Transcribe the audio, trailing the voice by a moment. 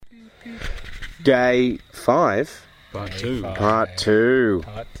Day 5. Part 2. Part 2.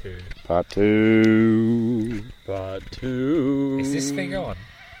 Part 2. Part 2. Part 2. Is this thing on?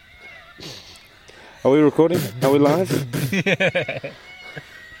 Are we recording? Are we live?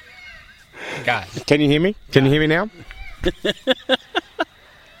 Guys. Can you hear me? Can you hear me now?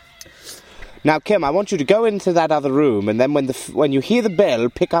 Now, Kim, I want you to go into that other room, and then when you hear the bell,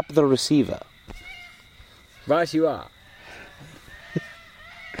 pick up the receiver. Right you are.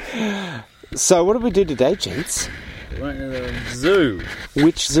 So, what did we do today, gents? We went to the zoo.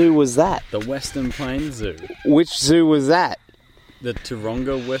 Which zoo was that? The Western Plains Zoo. Which zoo was that? The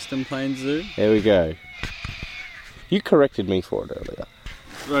Taronga Western Plains Zoo. There we go. You corrected me for it earlier.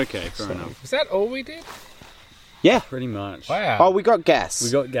 Okay, fair enough. Was that all we did? Yeah. Pretty much. Wow. Oh, we got gas.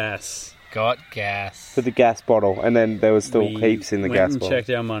 We got gas. Got gas. For the gas bottle, and then there was still We heaps in the went gas and bottle. checked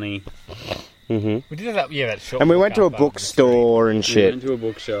our money. Mm-hmm. We did that, that short And we went to a walk up bookstore and We shit. went to a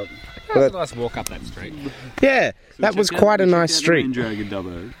bookshop. That was a nice walk up that street. Yeah, that was quite a nice street. Dragon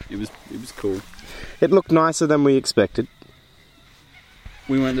Dubbo. It was cool. It looked nicer than we expected.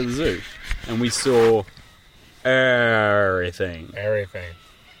 We went to the zoo and we saw everything. Everything.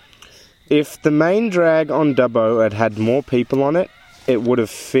 If the main drag on Dubbo had had more people on it, it would have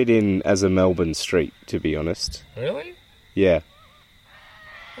fit in as a Melbourne street, to be honest. Really? Yeah.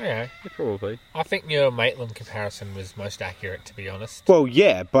 Okay. Yeah, probably. I think your Maitland comparison was most accurate, to be honest. Well,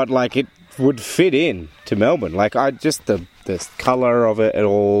 yeah, but like it would fit in to Melbourne. Like the colour of it at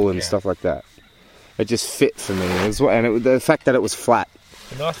all and stuff like that. It just fit for me. The fact that it was flat.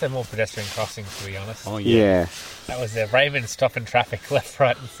 A nice to have more pedestrian crossings, to be honest. Oh yeah. Yeah. That was the Raymond stopping traffic left,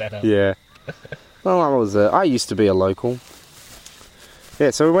 right, and centre. Yeah. Well, I used to be a local.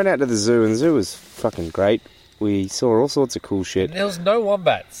 Yeah, so we went out to the zoo, and the zoo was fucking great. We saw all sorts of cool shit. And there was no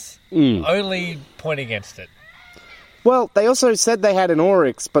wombats. Only point against it. Well, they also said they had an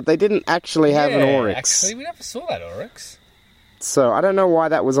oryx, but they didn't actually have an oryx. Actually, we never saw that oryx. So I don't know why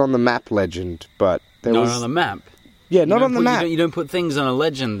that was on the map legend, but there Not was... on the map. Yeah, not on the map. You don't put things on a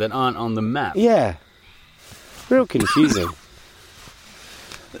legend that aren't on the map. Yeah. Real confusing.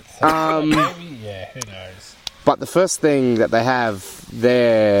 Maybe, yeah, who knows? But the first thing that they have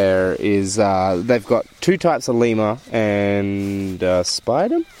there is they've got two types of lemur and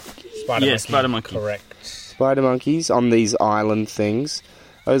spider Spider monkey. Correct. spider monkeys on these island things.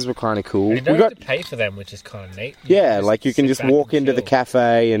 Those were kind of cool. And you don't have to pay for them, which is kind of neat. You can just walk into the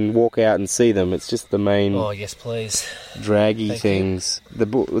cafe and walk out and see them. It's just the main Oh, yes, please. draggy Thank things. The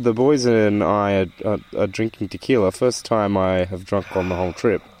boys and I are drinking tequila. First time I have drunk on the whole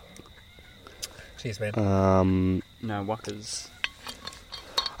trip. Cheers, man. No, wuckers.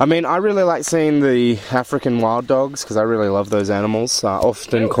 I mean, I really like seeing the African wild dogs because I really love those animals.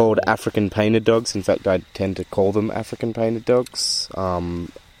 Often called African painted dogs. In fact, I tend to call them African painted dogs.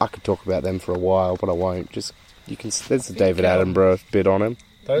 I could talk about them for a while, but I won't. There's a David Attenborough bit on him.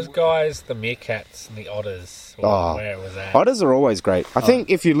 Those guys, the meerkats and the otters, where it was at. Otters are always great. I think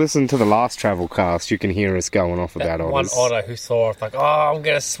if you listen to the last travel cast, you can hear us going off That about one otters. otter who saw it, like, oh, I'm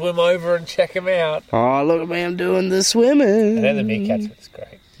going to swim over and check him out. Oh, look at me, I'm doing the swimming. And then the meerkats was great.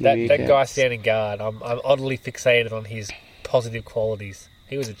 That meerkats. guy standing guard, I'm oddly fixated on his positive qualities.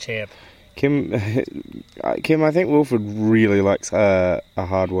 He was a champ. Kim, I think Wilfred really likes a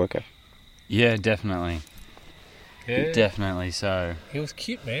hard worker. Yeah, definitely. Yeah. Definitely so. He was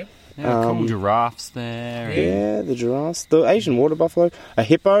cute, man. Yeah, cool giraffes there. Yeah, the giraffes, the Asian water buffalo, a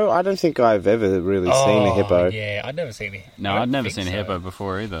hippo. I don't think I've ever really seen a hippo. Yeah, I'd never seen it. No, I'd never seen a hippo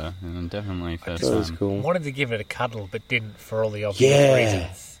before either. And definitely first That was time. cool. Wanted to give it a cuddle, but didn't for all the obvious Yeah.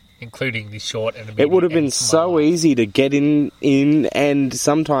 reasons, including the short and It would have been so easy to get in and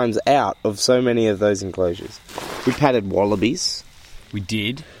sometimes out of so many of those enclosures. We patted wallabies. We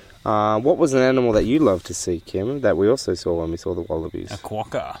did. What was an animal that you loved to see, Kim, that we also saw when we saw the wallabies? A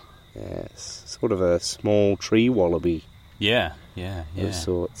quokka. Yes, sort of a small tree wallaby Yeah. of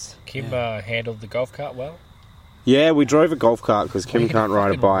sorts. Kim handled the golf cart well. Yeah, we drove a golf cart because Kim can't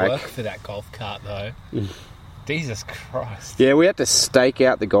ride a Fucking bike. Work for that golf cart though. Jesus Christ. Yeah, we had to stake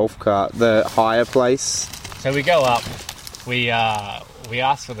out the golf cart, the hire place. So we go up. We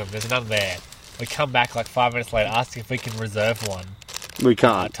ask for them. There's none there. We come back like 5 minutes later, ask if we can reserve one. We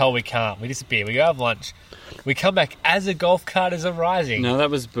can't. Told we can't. We disappear. We go have lunch. We come back as a golf cart is arising. No, that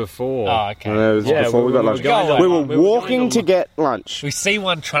was before. Oh, okay. No, it was before we got lunch. going- We were we were walking going to get lunch. We see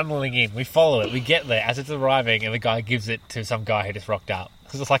one trundling in. We follow it. We get there as it's arriving, and the guy gives it to some guy who just rocked up.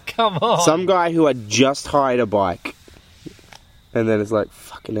 Because it's like, come on. Some guy who had just hired a bike. And then it's like,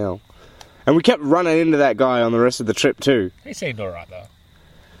 fucking hell. And we kept running into that guy on the rest of the trip too. He seemed alright though.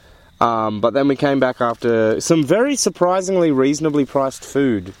 But then we came back after some very surprisingly reasonably priced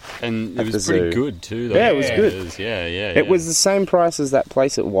food. And At it the was pretty zoo. good too. Though. Yeah, it was good. Yeah. It was the same price as that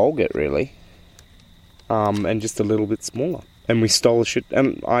place at Walgett, really. And just a little bit smaller. And we stole a shit.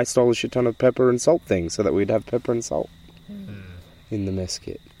 And I stole a shit ton of pepper and salt things so that we'd have pepper and salt in the mess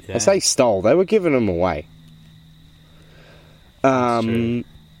kit. Yeah. I say stole; they were giving them away. true.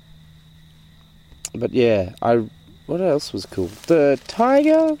 But yeah, what else was cool? The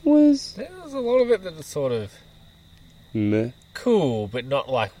tiger was There was a lot of it that was sort of meh. cool, but not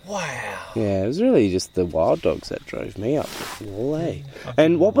like, wow. Yeah, it was really just the wild dogs that drove me up the wall, eh?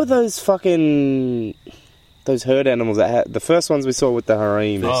 And what were those those herd animals that had the first ones we saw with the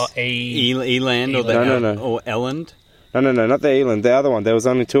harem? Oh, Eland or No. or Elland. No, not the eland. The other one. There was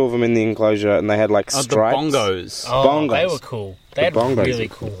only 2 of them in the enclosure, and they had like Oh, the stripes. bongos. Oh, Bongos. they were cool. They The had bongos really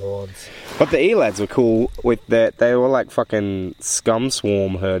were cool horns. But the elads were cool with that. They were like fucking scum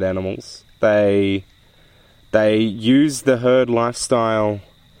swarm herd animals. They use the herd lifestyle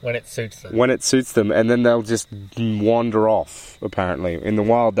When it suits them. when it suits them, and then they'll just wander off. Apparently, in the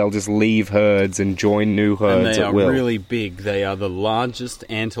wild, they'll just leave herds and join new And herds they at are will. really big. They are the largest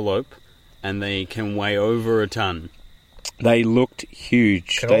antelope, and they can weigh over a ton. They looked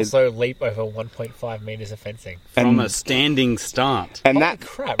huge. Can They- also leap over 1.5 meters of fencing. From And- a standing start. and Holy that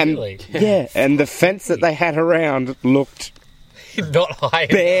crap, and, really? Yeah, and the fence that they had around looked Not high enough.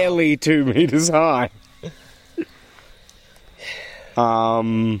 barely 2 meters high.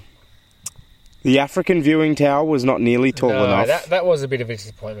 The African viewing tower was not nearly tall No, enough. that was a bit of a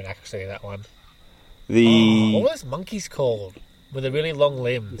disappointment, actually, that one. The What were those monkeys called? With the really long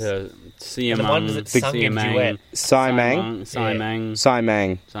limbs. The And the ones that sung in duet. Simang, Simang.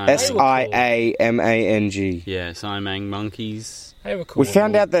 Simang, Simang. Siamang. Yeah, Simang monkeys. They were cool. We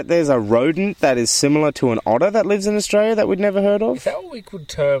found out that there's a rodent that is similar to an otter that lives in Australia that we'd never heard Is of. that what we could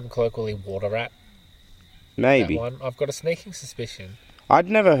term colloquially water rat? Maybe. That one? I've got a sneaking suspicion. I'd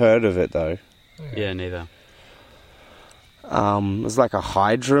never heard of it though. Yeah, neither. It was like a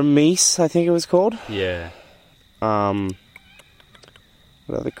hydra meese, I think it was called. Yeah. What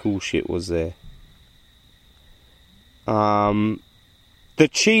other cool shit was there? The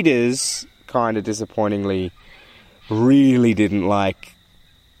cheetahs, kind of disappointingly, really didn't like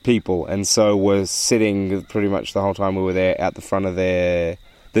people, and so were sitting pretty much the whole time we were there at the front of the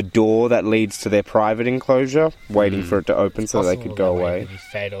door that leads to their private enclosure, waiting for it to open so they could go Possible away. They might be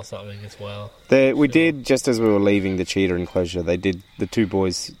fed or something as well. We did, just as we were leaving the cheetah enclosure, the 2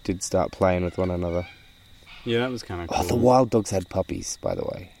 boys did start playing with one another. Yeah, that was kind of cool. Oh, the wild dogs had puppies, by the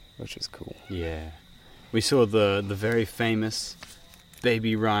way, which was cool. Yeah. We saw the very famous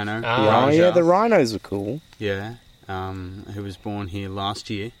baby rhino. Ah. Oh Raja. yeah, the rhinos were cool. Yeah. Who was born here last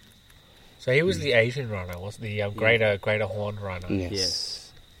year. So he was the Asian rhino, wasn't the greater horned rhino?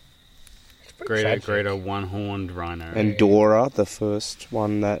 Yes. It's pretty tragic. Greater one-horned rhino. And Dora, the first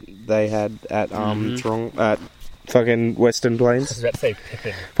one that they had at Toronto, at fucking Western I was Plains. about to say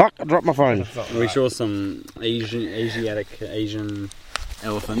Pippin. Fuck! I dropped my phone. That's not We right. saw some Asiatic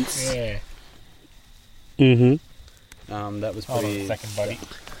elephants. Yeah. Mm-hmm. That was Hold on pretty. a second, buddy.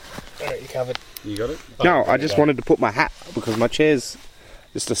 Alright, you covered. You got it? No, I just wanted to put my hat because my chair's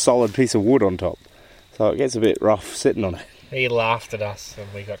just a solid piece of wood on top, so it gets a bit rough sitting on it. He laughed at us when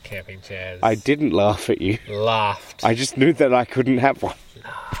we got camping chairs. I didn't laugh at you. Laughed. I just knew that I couldn't have one.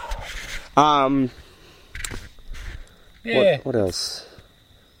 Yeah. What else?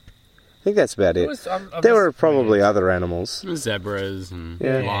 I think that's about it. I'm There just- were probably other animals. Zebras and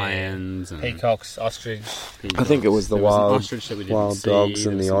Yeah. lions and Peacocks, ostrich. I think it was the There was an wild- ostrich that we didn't wild see. dogs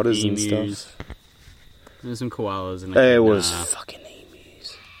There and was the some otters and emus. stuff. There was some koalas and There was fucking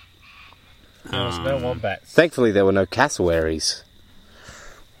emus. There was no wombats. Thankfully, there were no cassowaries.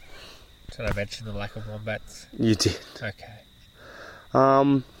 Did I mention the lack of wombats? You did. Okay.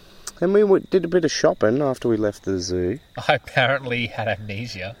 And we did a bit of shopping after we left the zoo. I apparently had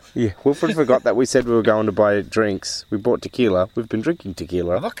amnesia. Yeah, Wilfred forgot that we said we were going to buy drinks. We bought tequila. We've been drinking I'm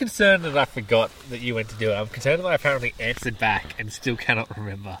tequila. not concerned that I forgot that you went to do it. I'm concerned that I apparently answered back and still cannot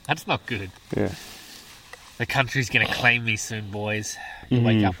remember. That's not good. Yeah. The country's going to claim me soon, boys. You'll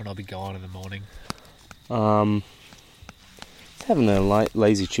wake up and I'll be gone in the morning. Just having a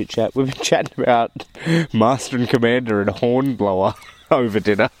lazy chit chat. We've been chatting about Master and Commander and Hornblower over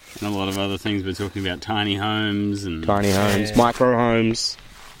dinner. And a lot of other things. We're talking about tiny homes and Tiny homes, Yeah. micro homes.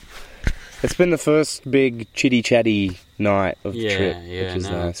 It's been the first big chitty chatty night of the trip, which is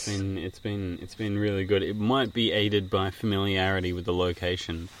nice. It's been really good. It might be aided by familiarity with the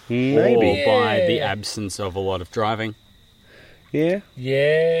location, Maybe. or by the Yeah. absence of a lot of driving. Yeah.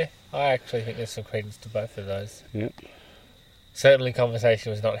 Yeah, I actually think there's some credence to both of those. Yep. Certainly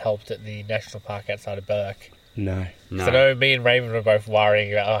conversation was not helped at the national park outside of Burke. No. No. So I know me and Raven were both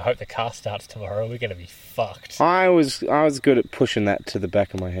worrying about, I hope the car starts tomorrow. We're going to be fucked. I was good at pushing that to the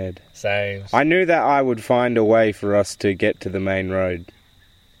back of my head. Same. I knew that I would find a way for us to get to the main road.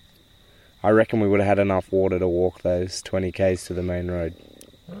 I reckon we would have had enough water to walk those 20 k's to the main road.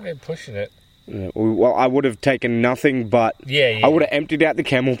 I'm pushing it. Yeah, well, I would have taken nothing but... Yeah. I would have emptied out the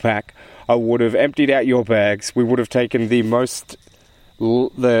camel pack. I would have emptied out your bags. We would have taken the most... we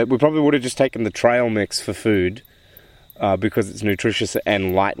probably would have just taken the trail mix for food because it's nutritious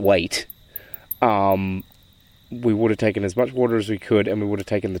and lightweight. We would have taken as much water as we could, and we would have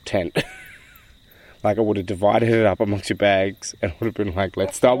taken the tent. Like, I would have divided it up amongst your bags and would have been like,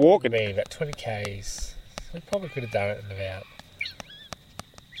 let's start walking. Been about 20 k's. We probably could have done it in about...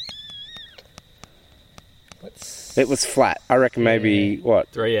 It was flat. I reckon maybe,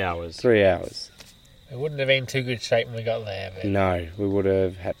 3 hours. 3 hours. It wouldn't have been too good shape when we got there. But... No, we would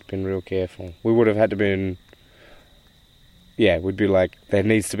have had to been real careful. We would have had to been... Yeah, we'd be like, there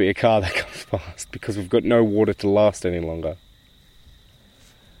needs to be a car that comes past because we've got no water to last any longer.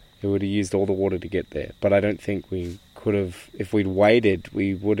 It would have used all the water to get there. But I don't think we could have... If we'd waited,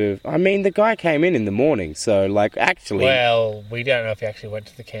 we would have... I mean, the guy came in the morning, so, like, actually... Well, we don't know if he actually went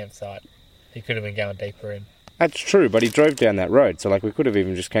to the campsite. He could have been going deeper in. That's true, but he drove down that road, so like we could have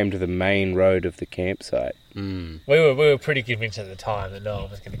even just came to the main road of the campsite. Mm. We were pretty convinced at the time that no one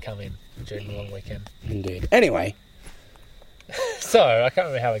was going to come in during the long weekend. Indeed. Anyway. So, I can't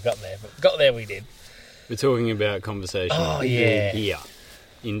remember how we got there, but got there we did. We're talking about conversation. Oh, yeah. Here,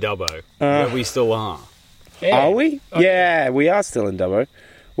 in Dubbo, where we still are. Yeah. Are we? Okay. Yeah, we are still in Dubbo.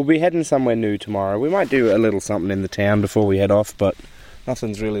 We'll be heading somewhere new tomorrow. We might do a little something in the town before we head off, but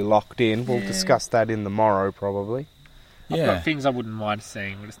nothing's really locked in. We'll discuss that in the morrow, probably. I've got things I wouldn't mind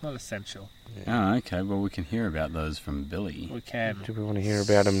seeing, but it's not essential. Oh, okay. Well, we can hear about those from Billy. We can. Do we want to hear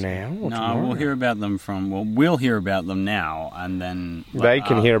about them now or No, tomorrow? we'll hear about them we'll hear about them now, and then... They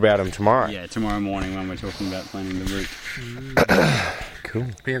can hear about them tomorrow. Yeah, tomorrow morning when we're talking about planning the route. Cool.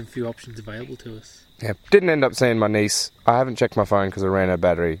 We have a few options available to us. Yeah, didn't end up seeing my niece. I haven't checked my phone because I ran out of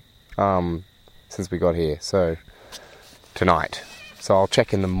battery since we got here, so tonight. So I'll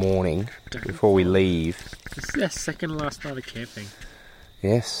check in the morning before we leave. This is our second last night of camping.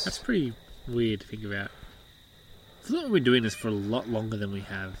 Yes. That's pretty weird to think about. I thought we've been doing this for a lot longer than we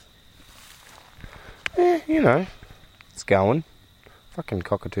have. You know, it's going. Fucking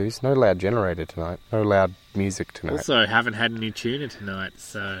cockatoos. No loud generator tonight. No loud music tonight. Also, haven't had any tuna tonight,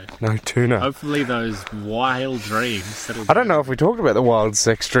 so No tuna. hopefully those wild dreams settle I don't know if we talked about the wild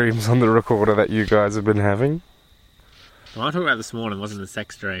sex dreams on the recorder that you guys have been having. What I talked about this morning wasn't a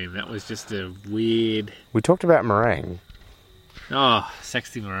sex dream. That was just a weird... We talked about meringue, Oh,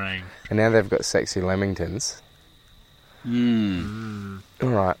 sexy meringue. and now they've got sexy lemingtons.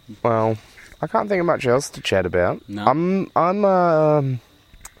 Alright, well, I can't think of much else to chat about. No. I'm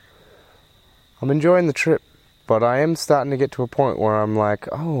enjoying the trip, but I am starting to get to a point where I'm like,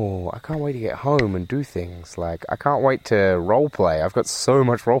 oh, I can't wait to get home and do things. Like, I can't wait to roleplay. I've got so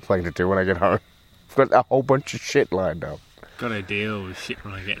much roleplaying to do when I get home. I've got a whole bunch of shit lined up. Got to deal with shit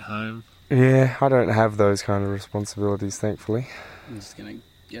when I get home. Yeah, I don't have those kind of responsibilities, thankfully. I'm just going to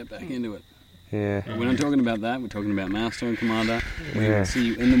get back into it. Yeah. We're not talking about that. We're talking about Master and Commander. We Yeah. will see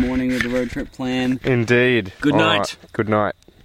you in the morning with the road trip plan. Indeed. Good All night. right. Good night.